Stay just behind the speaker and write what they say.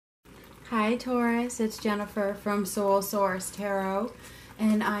Hi Taurus, it's Jennifer from Soul Source Tarot,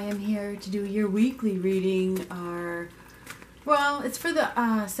 and I am here to do your weekly reading. Well, it's for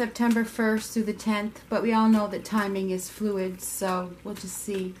the September 1st through the 10th, but we all know that timing is fluid, so we'll just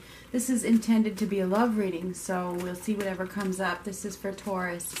see. This is intended to be a love reading, so we'll see whatever comes up. This is for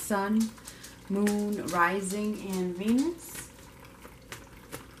Taurus, Sun, Moon, Rising, and Venus.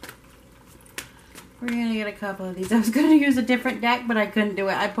 We're going to get a couple of these. I was going to use a different deck, but I couldn't do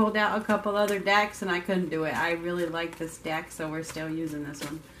it. I pulled out a couple other decks, and I couldn't do it. I really like this deck, so we're still using this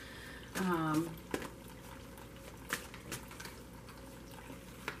one.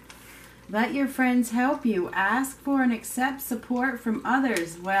 Let your friends help you. Ask for and accept support from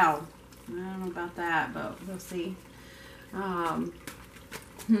others. Well, I don't know about that, but we'll see. That's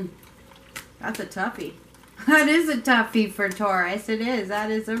a toughie. That is a toughie for Taurus. It is. That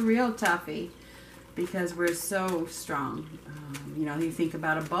is a real toughie. Because we're so strong. You know, you think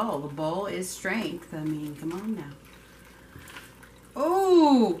about a bull. A bull is strength. I mean, come on now.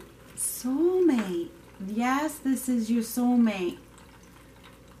 Oh, soulmate. Yes, this is your soulmate.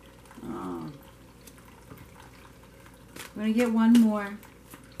 Oh. We're going to get one more.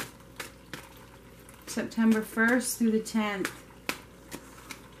 September 1st through the 10th.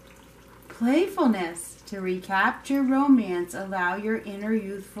 Playfulness. To recapture romance, allow your inner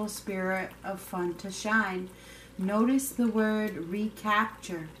youthful spirit of fun to shine. Notice the word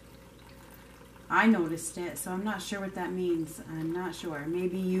recapture. I noticed it, so I'm not sure what that means. I'm not sure.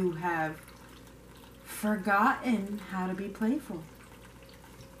 Maybe you have forgotten how to be playful.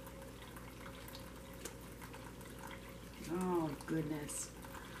 Oh, goodness.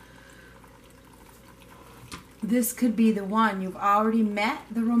 This could be the one. You've already met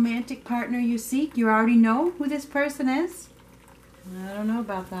the romantic partner you seek. You already know who this person is. I don't know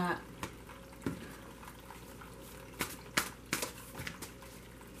about that.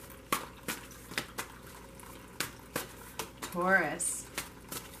 Taurus.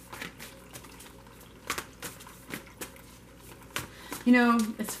 You know,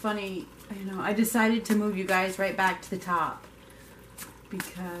 it's funny. You know, I decided to move you guys right back to the top.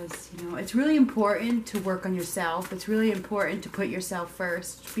 Because, you know, it's really important to work on yourself. It's really important to put yourself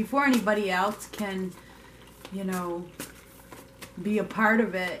first. Before anybody else can, you know, be a part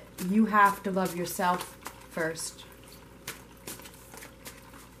of it, you have to love yourself first.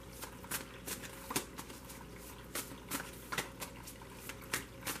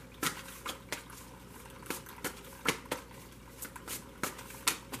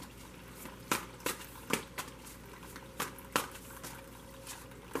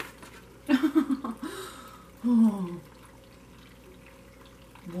 Oh,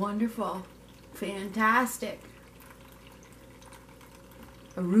 wonderful. Fantastic.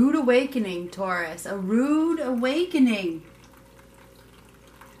 A rude awakening, Taurus. A rude awakening.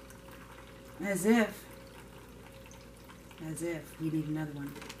 As if you need another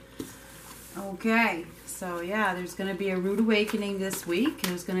one. Okay, so yeah, there's going to be a rude awakening this week.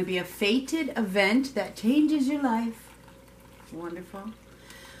 There's going to be a fated event that changes your life. Wonderful.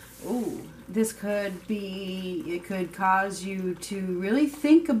 Ooh, this could be, it could cause you to really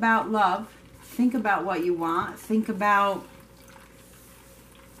think about love. Think about what you want. Think about,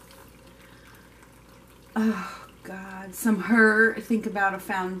 oh God, some hurt. Think about a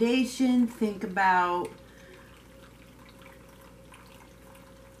foundation. Think about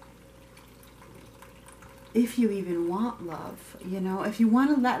if you even want love. You know, if you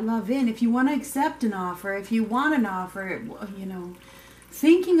want to let love in, if you want to accept an offer, if you want an offer, you know.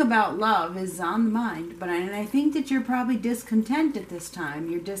 Thinking about love is on the mind, but I think that you're probably discontent at this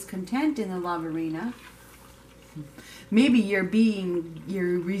time. You're discontent in the love arena. Maybe you're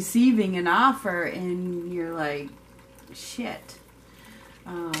receiving an offer and you're like, shit.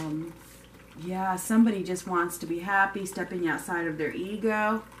 Yeah, somebody just wants to be happy, stepping outside of their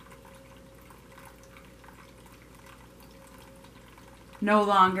ego. No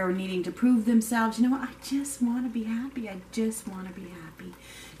longer needing to prove themselves. You know what? I just want to be happy. I just want to be happy.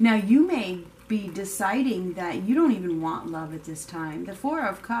 Now, you may be deciding that you don't even want love at this time. The Four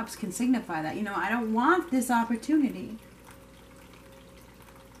of Cups can signify that. You know, I don't want this opportunity.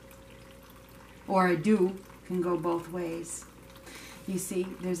 Or I do. Can go both ways. You see,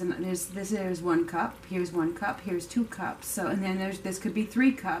 there's one cup. Here's one cup. Here's two cups. So, and then this could be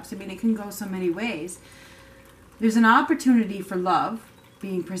three cups. I mean, it can go so many ways. There's an opportunity for love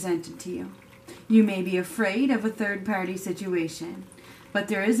being presented to you. You may be afraid of a third-party situation, but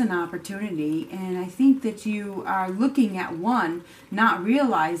there is an opportunity, and I think that you are looking at one, not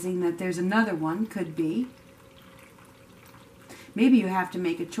realizing that there's another one, could be. Maybe you have to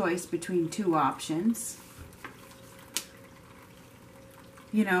make a choice between two options.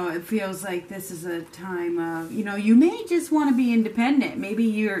 You know, it feels like this is a time of, you know, you may just want to be independent. Maybe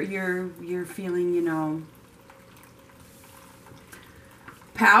you're feeling, you know,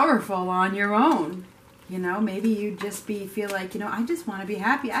 powerful on your own. You know, maybe you just feel like, you know, I just want to be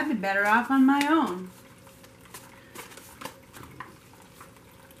happy. I've been better off on my own.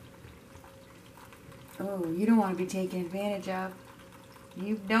 Oh, you don't want to be taken advantage of.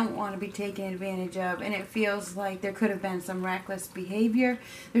 You don't want to be taken advantage of. And it feels like there could have been some reckless behavior.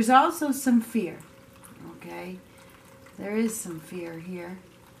 There's also some fear. Okay? There is some fear here.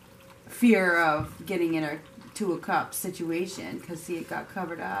 Fear of getting in a Two of Cups situation. Because, see, it got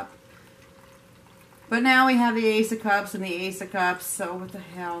covered up. But now we have the Ace of Cups and the Ace of Cups. So what the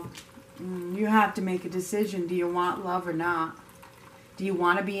hell? You have to make a decision. Do you want love or not? Do you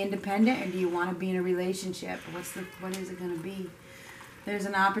want to be independent or do you want to be in a relationship? What is it going to be? There's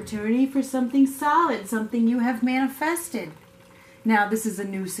an opportunity for something solid, something you have manifested. Now, this is a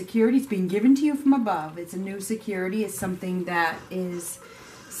new security. It's being given to you from above. It's a new security. It's something that is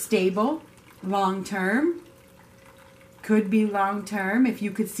stable, long-term. Could be long-term if you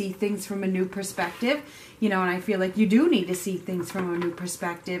could see things from a new perspective. You know, and I feel like you do need to see things from a new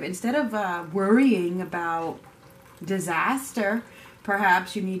perspective. Instead of worrying about disaster,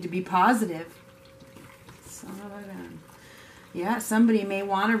 perhaps you need to be positive. Son of a gun. Yeah, somebody may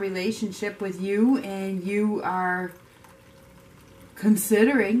want a relationship with you and you are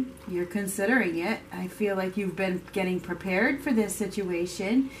considering it. I feel like you've been getting prepared for this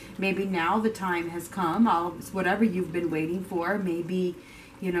situation. Maybe now the time has come. Whatever you've been waiting for, maybe,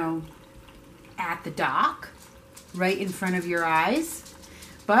 you know, at the dock, right in front of your eyes.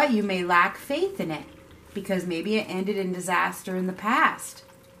 But you may lack faith in it because maybe it ended in disaster in the past.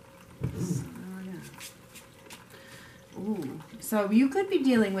 Ooh. So you could be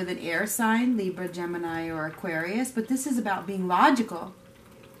dealing with an air sign, Libra, Gemini, or Aquarius, but this is about being logical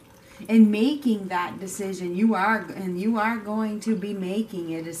and making that decision. You are going to be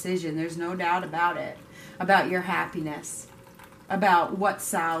making a decision. There's no doubt about it, about your happiness, about what's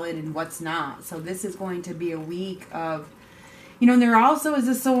solid and what's not. So this is going to be a week of, you know, and there also is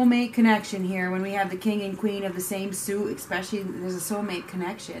a soulmate connection here. When we have the king and queen of the same suit, especially, there's a soulmate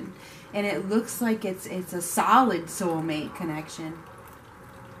connection. And it looks like it's a solid soulmate connection.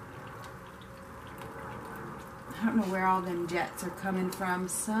 I don't know where all them jets are coming from.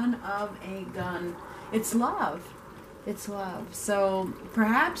 Son of a gun. It's love. It's love. So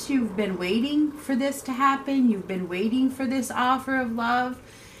perhaps you've been waiting for this to happen. You've been waiting for this offer of love.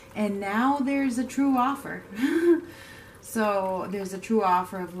 And now there's a true offer. So there's a true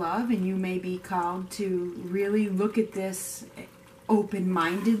offer of love. And you may be called to really look at this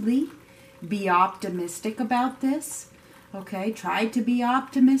open-mindedly. Be optimistic about this. Okay, try to be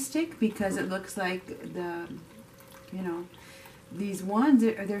optimistic because it looks like these ones,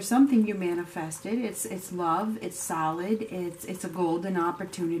 there's something you manifested. It's love, it's solid, it's a golden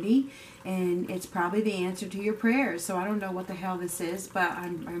opportunity, and it's probably the answer to your prayers. So I don't know what the hell this is, but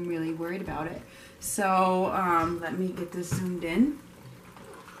I'm really worried about it. So let me get this zoomed in.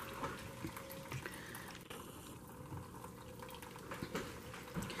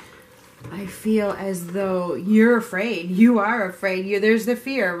 I feel as though you're afraid. You are afraid. There's the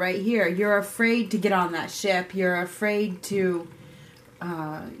fear right here. You're afraid to get on that ship. You're afraid to,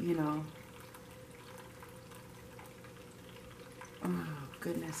 oh,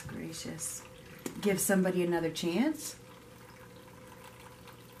 goodness gracious. Give somebody another chance.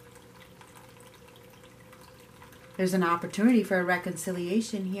 There's an opportunity for a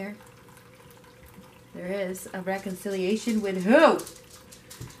reconciliation here. There is a reconciliation with who?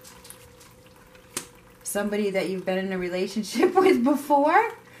 Somebody that you've been in a relationship with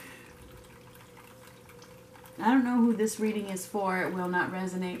before. I don't know who this reading is for. It will not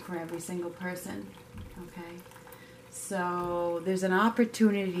resonate for every single person. Okay. So there's an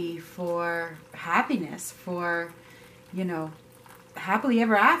opportunity for happiness, for, happily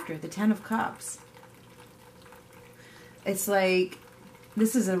ever after, the Ten of Cups. It's like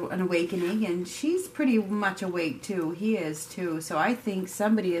this is an awakening, and she's pretty much awake too. He is too. So I think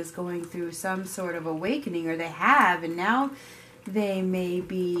somebody is going through some sort of awakening, or they have, and now they may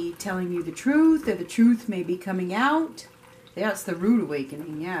be telling you the truth, or the truth may be coming out. Yeah, it's the rude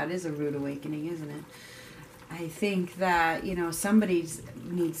awakening. Yeah, it is a rude awakening, isn't it? I think that, somebody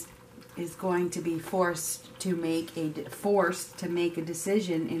is going to be forced to make a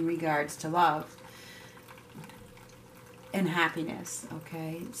decision in regards to love and happiness,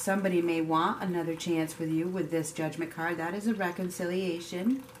 okay? Somebody may want another chance with you with this Judgment card. That is a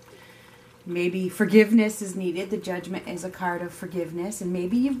reconciliation. Maybe forgiveness is needed. The Judgment is a card of forgiveness. And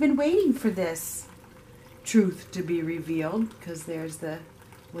maybe you've been waiting for this truth to be revealed, because there's the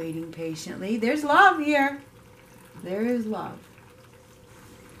Waiting patiently. There's love here. There is love.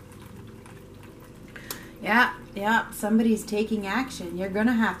 Yeah. Somebody's taking action. You're going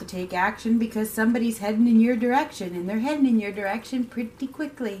to have to take action because somebody's heading in your direction. And they're heading in your direction pretty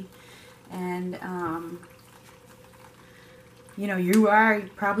quickly. And, you are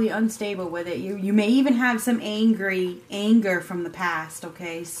probably unstable with it. You may even have some anger from the past,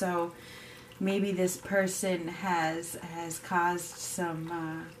 okay? So maybe this person has caused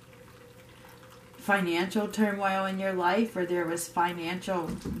some financial turmoil in your life, or there was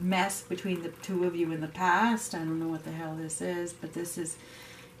financial mess between the two of you in the past. I don't know what the hell this is, but this is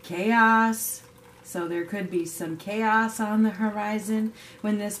chaos. So there could be some chaos on the horizon.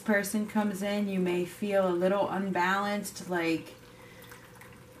 When this person comes in, you may feel a little unbalanced, like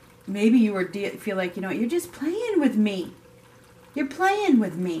maybe you feel like, you're just playing with me. You're playing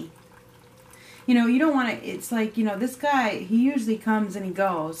with me. You don't want to, it's like, this guy, he usually comes and he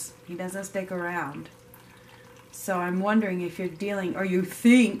goes. He doesn't stick around. So I'm wondering if you're dealing, or you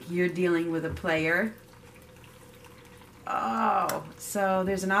think you're dealing with a player. Oh, so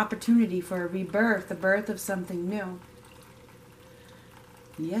there's an opportunity for a rebirth, the birth of something new.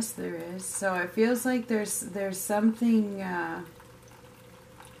 Yes, there is. So it feels like there's something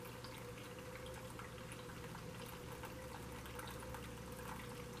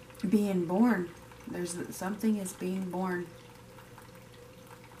being born. Something is being born.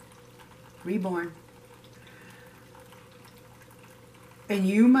 Reborn. And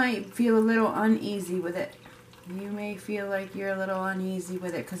you might feel a little uneasy with it. You may feel like you're a little uneasy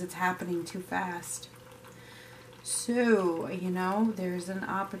with it because it's happening too fast. So, there's an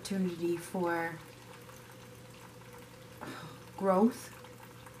opportunity for growth,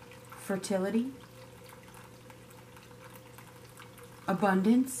 fertility,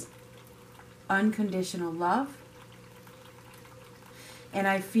 abundance, unconditional love. And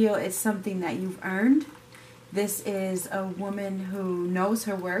I feel it's something that you've earned. This is a woman who knows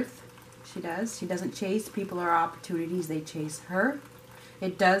her worth. She does. She doesn't chase people or opportunities. They chase her.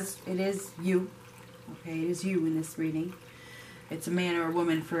 It is you. Okay, it is you in this reading. It's a man or a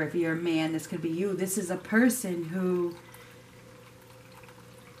woman. For if you're a man, this could be you. This is a person who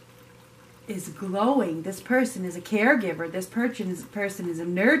is glowing. This person is a caregiver. This person is a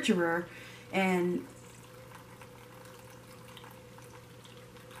nurturer and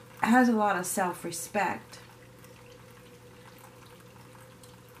has a lot of self-respect.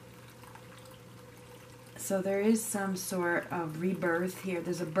 So there is some sort of rebirth here.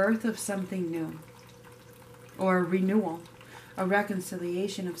 There's a birth of something new. Or a renewal. A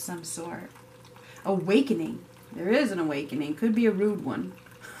reconciliation of some sort. Awakening. There is an awakening. Could be a rude one.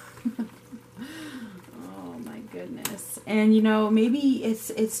 Oh my goodness. And maybe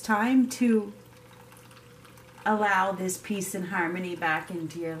it's time to allow this peace and harmony back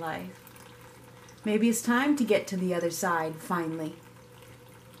into your life. Maybe it's time to get to the other side finally.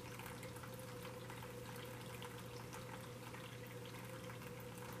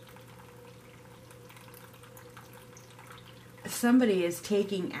 Somebody is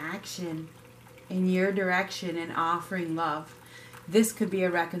taking action in your direction and offering love. This could be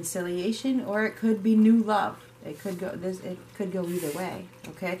a reconciliation, or it could be new love. It could go either way.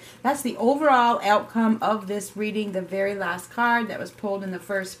 Okay, that's the overall outcome of this reading. The very last card that was pulled in the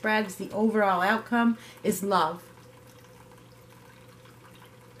first spreads. The overall outcome is love.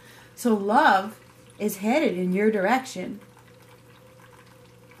 So love is headed in your direction.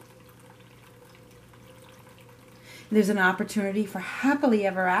 There's an opportunity for happily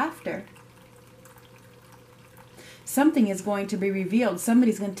ever after. Something is going to be revealed.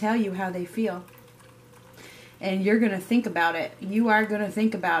 Somebody's going to tell you how they feel. And you're going to think about it. You are going to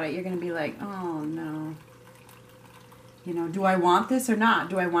think about it. You're going to be like, oh no. Do I want this or not?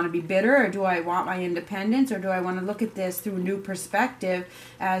 Do I want to be bitter, or do I want my independence, or do I want to look at this through a new perspective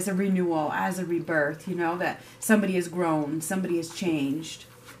as a renewal, as a rebirth, that somebody has grown, somebody has changed.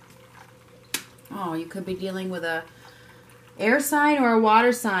 Oh, you could be dealing with a air sign or a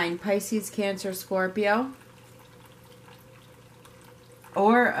water sign, Pisces, Cancer, Scorpio.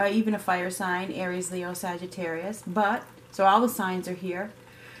 Or even a fire sign, Aries, Leo, Sagittarius. So all the signs are here.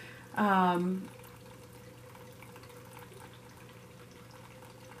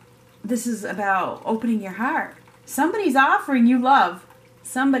 This is about opening your heart. Somebody's offering you love.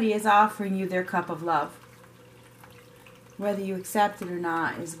 Somebody is offering you their cup of love. Whether you accept it or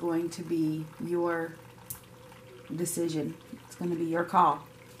not is going to be your decision. It's going to be your call.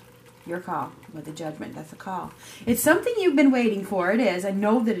 Your call with the judgment. That's a call. It's something you've been waiting for. It is. I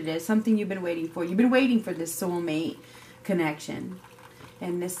know that it is something you've been waiting for. You've been waiting for this soulmate connection.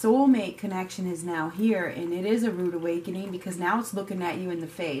 And this soulmate connection is now here, and it is a rude awakening because now it's looking at you in the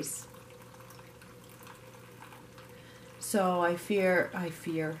face. So I fear,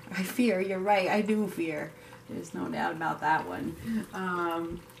 you're right, I do fear. There's no doubt about that one.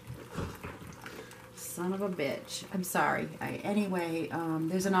 Son of a bitch. I'm sorry. Anyway,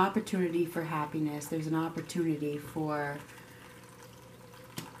 there's an opportunity for happiness. There's an opportunity for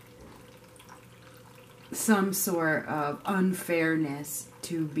some sort of unfairness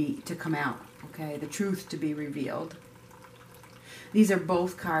to come out. Okay, the truth to be revealed. These are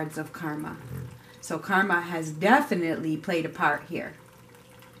both cards of karma. So karma has definitely played a part here.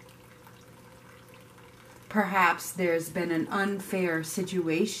 Perhaps there's been an unfair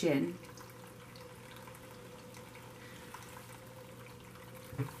situation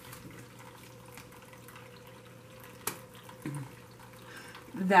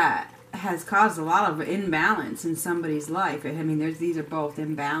that has caused a lot of imbalance in somebody's life. I mean, these are both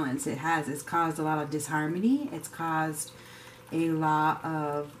imbalance. It's caused a lot of disharmony. It's caused a lot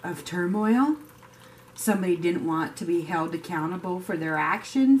of turmoil. Somebody didn't want to be held accountable for their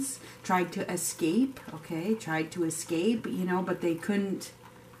actions, tried to escape, but they couldn't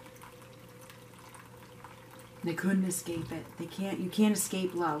escape it. You can't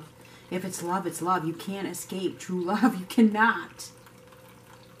escape love. If it's love, it's love. You can't escape true love. You cannot.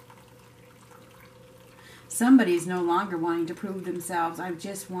 Somebody's no longer wanting to prove themselves. I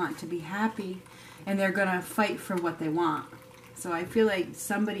just want to be happy, and they're going to fight for what they want. So I feel like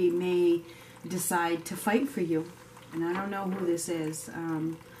somebody may decide to fight for you, and I don't know who this is.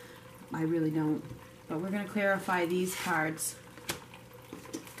 I really don't. But we're going to clarify these cards.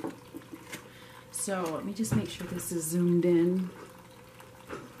 So let me just make sure this is zoomed in.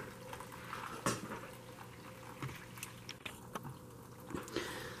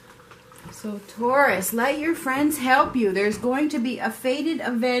 So Taurus, let your friends help you. There's going to be a fated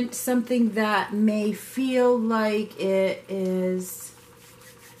event, something that may feel like it is,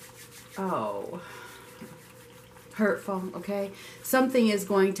 hurtful, okay? Something is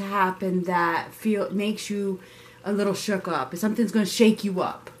going to happen that makes you a little shook up. Something's going to shake you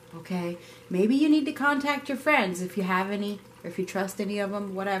up, okay? Maybe you need to contact your friends if you have any, or if you trust any of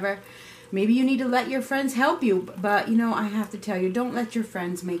them, whatever. Maybe you need to let your friends help you. But, I have to tell you, don't let your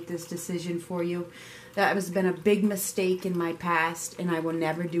friends make this decision for you. That has been a big mistake in my past, and I will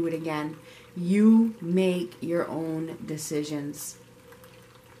never do it again. You make your own decisions.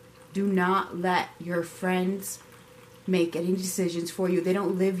 Do not let your friends make any decisions for you. They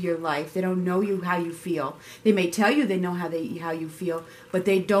don't live your life. They don't know how you feel. They may tell you they know how you feel, but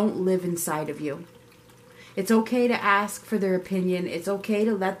they don't live inside of you. It's okay to ask for their opinion. It's okay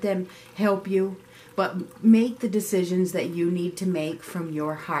to let them help you, but make the decisions that you need to make from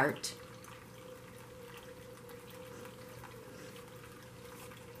your heart.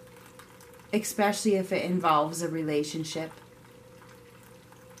 Especially if it involves a relationship.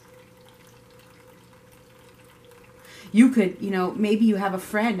 You could, maybe you have a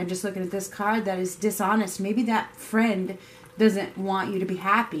friend. I'm just looking at this card that is dishonest. Maybe that friend doesn't want you to be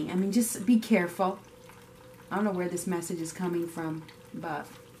happy. I mean, just be careful. I don't know where this message is coming from, but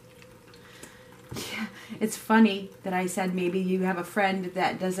yeah, it's funny that I said maybe you have a friend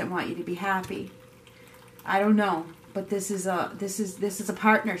that doesn't want you to be happy. I don't know, but this is a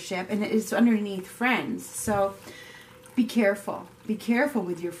partnership, and it's underneath friends. So be careful. Be careful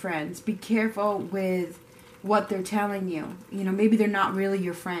with your friends. Be careful with what they're telling you. Maybe they're not really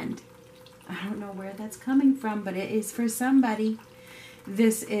your friend. I don't know where that's coming from, but it is for somebody.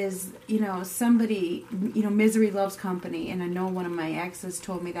 This is, somebody, misery loves company. And I know one of my exes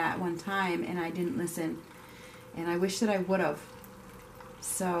told me that one time, and I didn't listen. And I wish that I would have.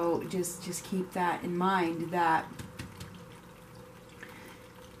 So just keep that in mind, that,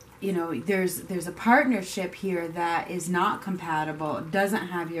 there's a partnership here that is not compatible, doesn't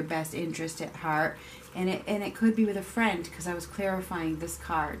have your best interest at heart. And it could be with a friend, because I was clarifying this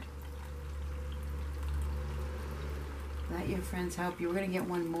card. Let your friends help you. We're going to get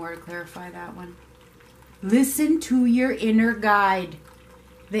one more to clarify that one. Listen to your inner guide.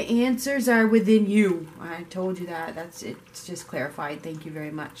 The answers are within you. I told you that. It's just clarified. Thank you very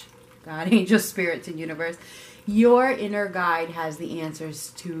much. God, angels, spirits, and universe. Your inner guide has the answers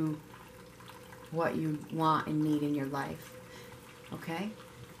to what you want and need in your life. Okay?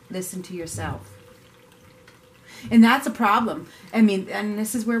 Listen to yourself. And that's a problem. I mean, and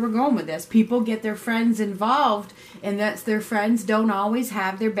this is where we're going with this. People get their friends involved, and that's their friends don't always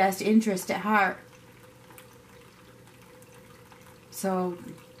have their best interest at heart. So,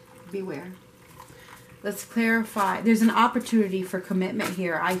 beware. Let's clarify. There's an opportunity for commitment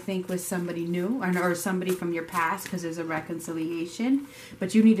here, I think, with somebody new or somebody from your past, because there's a reconciliation.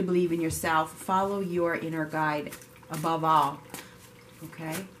 But you need to believe in yourself. Follow your inner guide above all.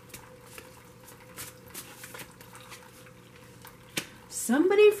 Okay?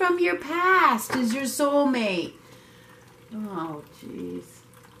 Somebody from your past is your soulmate. Oh, jeez.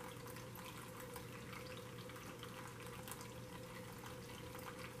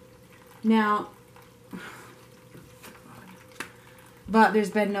 Now, but there's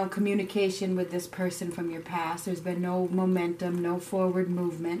been no communication with this person from your past. There's been no momentum, no forward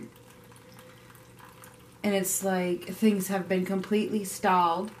movement. And it's like things have been completely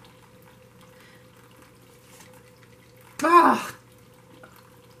stalled. Ah!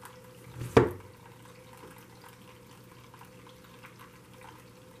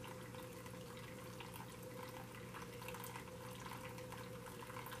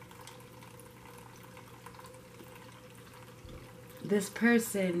 This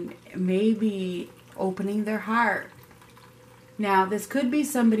person may be opening their heart. Now, this could be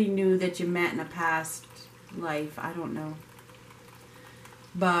somebody new that you met in a past life. I don't know.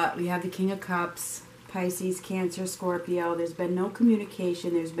 But we have the King of Cups, Pisces, Cancer, Scorpio. There's been no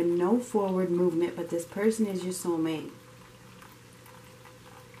communication. There's been no forward movement. But this person is your soulmate.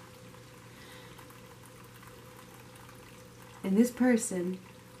 And this person,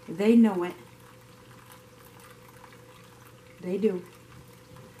 they know it. They do.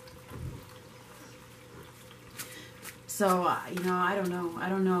 So, I don't know. I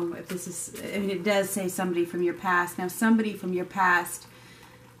don't know if this is... I mean, it does say somebody from your past. Now, somebody from your past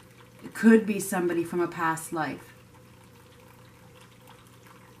could be somebody from a past life.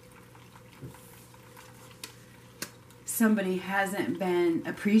 Somebody hasn't been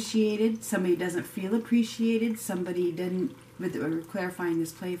appreciated. Somebody doesn't feel appreciated. Somebody didn't... We're clarifying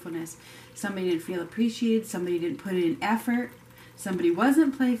this playfulness. Somebody didn't feel appreciated. Somebody didn't put in effort. Somebody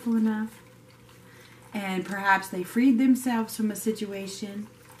wasn't playful enough. And perhaps they freed themselves from a situation.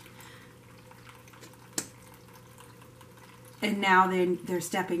 And now they're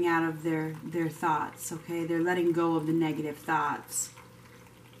stepping out of their thoughts, okay? They're letting go of the negative thoughts.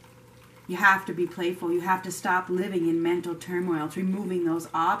 You have to be playful. You have to stop living in mental turmoil. It's removing those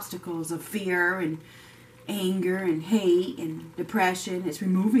obstacles of fear and anger and hate and depression. It's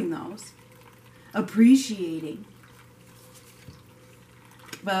removing those. Appreciating.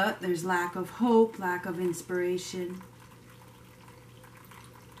 But there's lack of hope, lack of inspiration.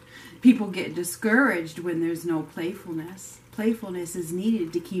 People get discouraged when there's no playfulness. Playfulness is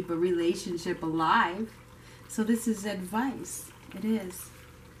needed to keep a relationship alive. So this is advice. It is.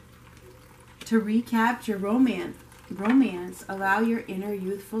 To recapture romance, allow your inner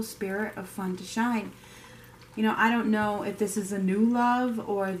youthful spirit of fun to shine. I don't know if this is a new love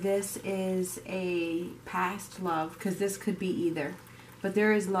or this is a past love, because this could be either. But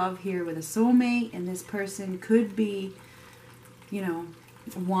there is love here with a soulmate, and this person could be,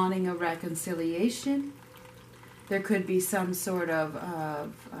 wanting a reconciliation. There could be some sort of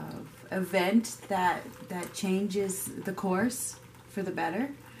event that changes the course for the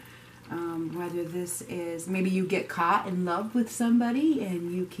better. Whether this is, maybe you get caught in love with somebody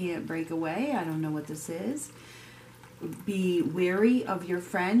and you can't break away. I don't know what this is. Be wary of your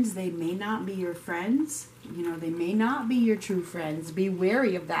friends. They may not be your friends. They may not be your true friends. Be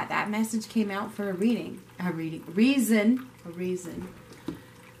wary of that. That message came out for a reason.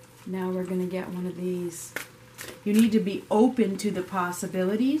 Now we're going to get one of these. You need to be open to the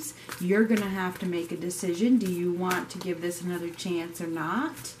possibilities. You're going to have to make a decision. Do you want to give this another chance or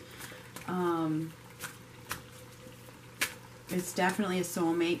not? It's definitely a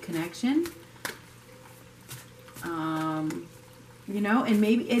soulmate connection. And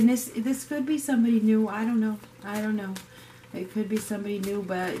this could be somebody new. I don't know. It could be somebody new,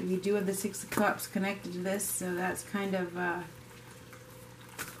 but you do have the Six of Cups connected to this, so that's kind of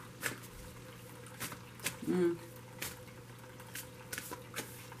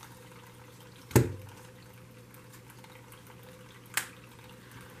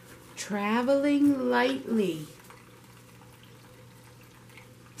Traveling lightly.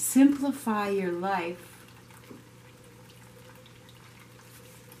 Simplify your life.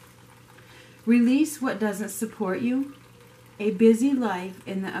 Release what doesn't support you. A busy life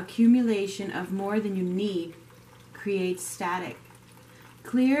in the accumulation of more than you need creates static.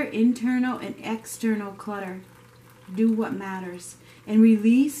 Clear internal and external clutter. Do what matters. And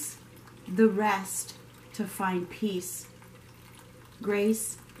release the rest to find peace,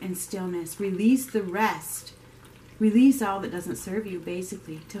 grace, and stillness. Release the rest. Release all that doesn't serve you,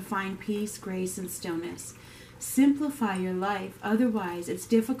 basically, to find peace, grace, and stillness. Simplify your life. Otherwise, it's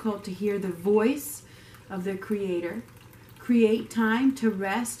difficult to hear the voice of their Creator. Create time to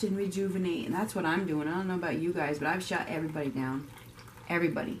rest and rejuvenate. And that's what I'm doing. I don't know about you guys, but I've shut everybody down.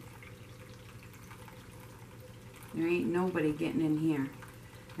 Everybody. There ain't nobody getting in here.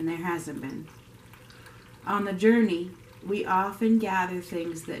 And there hasn't been. On the journey, we often gather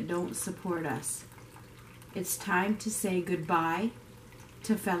things that don't support us. It's time to say goodbye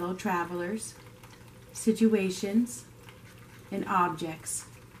to fellow travelers, situations, and objects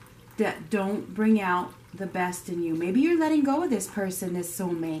that don't bring out the best in you. Maybe you're letting go of this person, this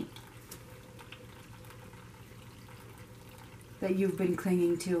soulmate that you've been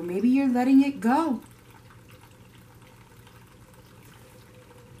clinging to. Maybe you're letting it go.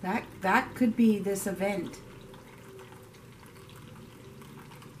 That could be this event.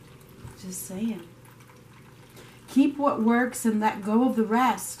 Just saying. Keep what works and let go of the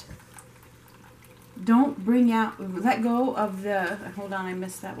rest. Don't bring out, let go of the, hold on, I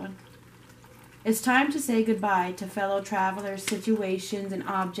missed that one. It's time to say goodbye to fellow travelers, situations, and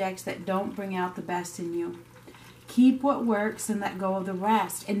objects that don't bring out the best in you. Keep what works and let go of the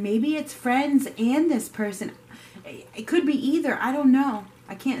rest. And maybe it's friends and this person. It could be either. I don't know.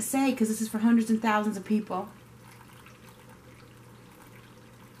 I can't say because this is for hundreds and thousands of people.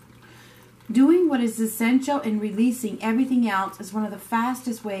 Doing what is essential and releasing everything else is one of the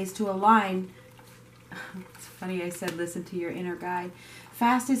fastest ways to align. It's funny I said listen to your inner guide.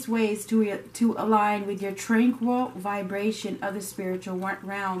 Fastest ways to align with your tranquil vibration of the spiritual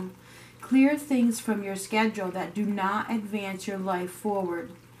realm. Clear things from your schedule that do not advance your life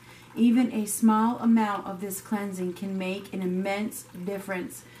forward. Even a small amount of this cleansing can make an immense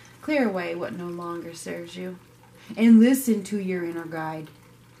difference. Clear away what no longer serves you. And listen to your inner guide.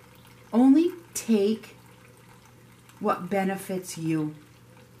 Only take what benefits you.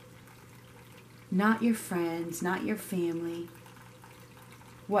 Not your friends, not your family.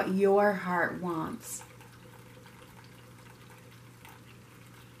 What your heart wants.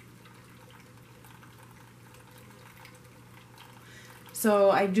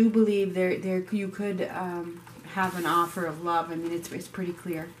 So I do believe there you could have an offer of love. I mean, it's pretty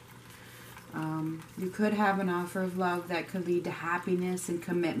clear. You could have an offer of love that could lead to happiness and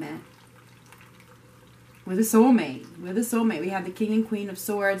commitment. With a soulmate. With a soulmate. We have the King and Queen of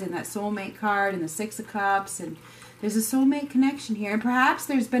Swords and that soulmate card and the Six of Cups. And there's a soulmate connection here. And perhaps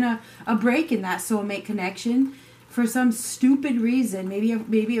there's been a break in that soulmate connection for some stupid reason. Maybe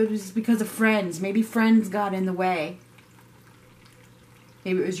it was because of friends. Maybe friends got in the way.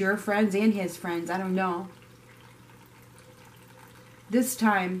 Maybe it was your friends and his friends. I don't know. This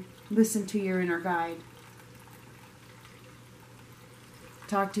time, listen to your inner guide.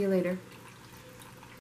 Talk to you later.